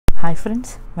Hi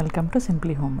friends, welcome to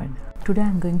Simply Homemade. Today I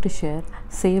am going to share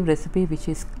save recipe which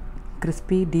is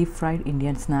crispy deep fried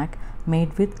Indian snack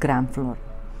made with gram flour.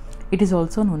 It is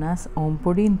also known as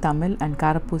ompodi in Tamil and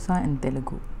karapusa in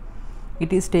Telugu.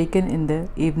 It is taken in the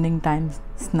evening time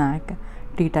snack,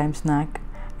 tea time snack,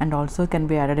 and also can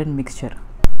be added in mixture.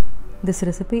 This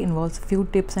recipe involves few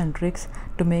tips and tricks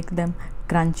to make them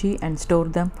crunchy and store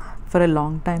them for a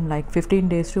long time, like 15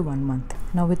 days to 1 month.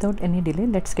 Now without any delay,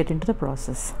 let's get into the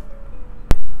process.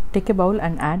 Take a bowl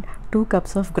and add 2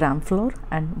 cups of gram flour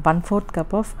and 1/4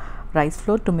 cup of rice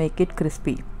flour to make it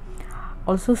crispy.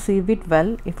 Also sieve it well.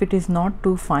 If it is not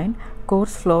too fine,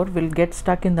 coarse flour will get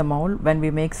stuck in the mold when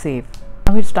we make save.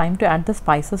 Now it's time to add the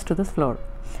spices to this flour.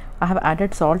 I have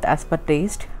added salt as per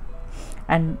taste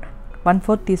and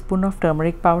 1/4 teaspoon of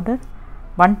turmeric powder,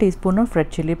 1 teaspoon of red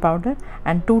chili powder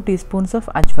and 2 teaspoons of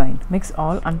ajwain. Mix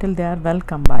all until they are well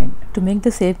combined. To make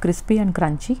the save crispy and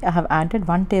crunchy, I have added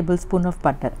 1 tablespoon of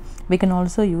butter. We can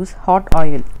also use hot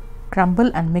oil. Crumble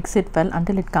and mix it well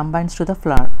until it combines to the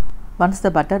flour. Once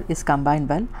the butter is combined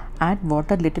well, add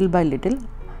water little by little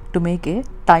to make a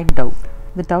tight dough.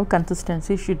 The dough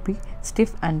consistency should be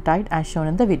stiff and tight as shown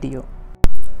in the video.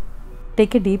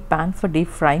 Take a deep pan for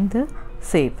deep frying the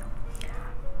save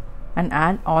and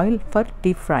add oil for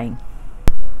deep frying.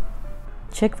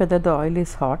 Check whether the oil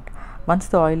is hot. Once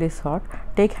the oil is hot,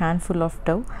 take handful of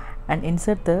dough and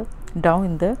insert the dough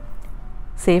in the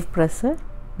save presser,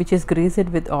 which is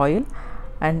greased with oil,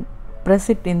 and press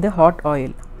it in the hot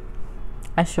oil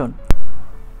as shown.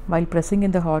 While pressing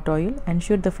in the hot oil,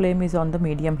 ensure the flame is on the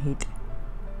medium heat.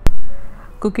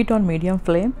 Cook it on medium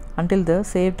flame until the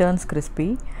save turns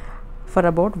crispy for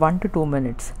about 1 to 2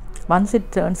 minutes. Once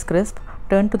it turns crisp,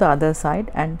 turn to the other side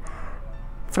and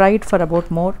fry it for about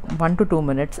 1 to 2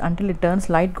 minutes until it turns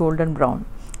light golden brown.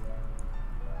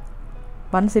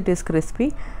 Once it is crispy,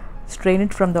 strain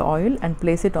it from the oil and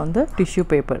place it on the tissue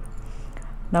paper.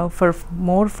 Now for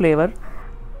more flavor,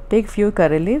 take few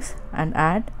curry leaves and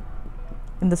add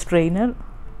in the strainer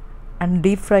and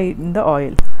deep fry in the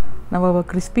oil. Now our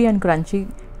crispy and crunchy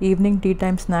evening tea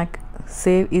time snack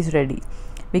save is ready.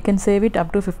 We can save it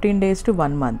up to 15 days to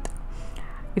 1 month.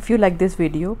 If you like this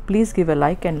video, please give a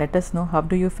like and let us know how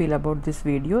do you feel about this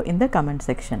video in the comment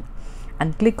section.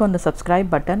 And click on the subscribe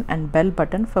button and bell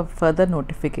button for further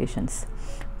notifications.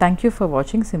 Thank you for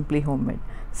watching Simply Homemade.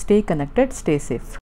 Stay connected, stay safe.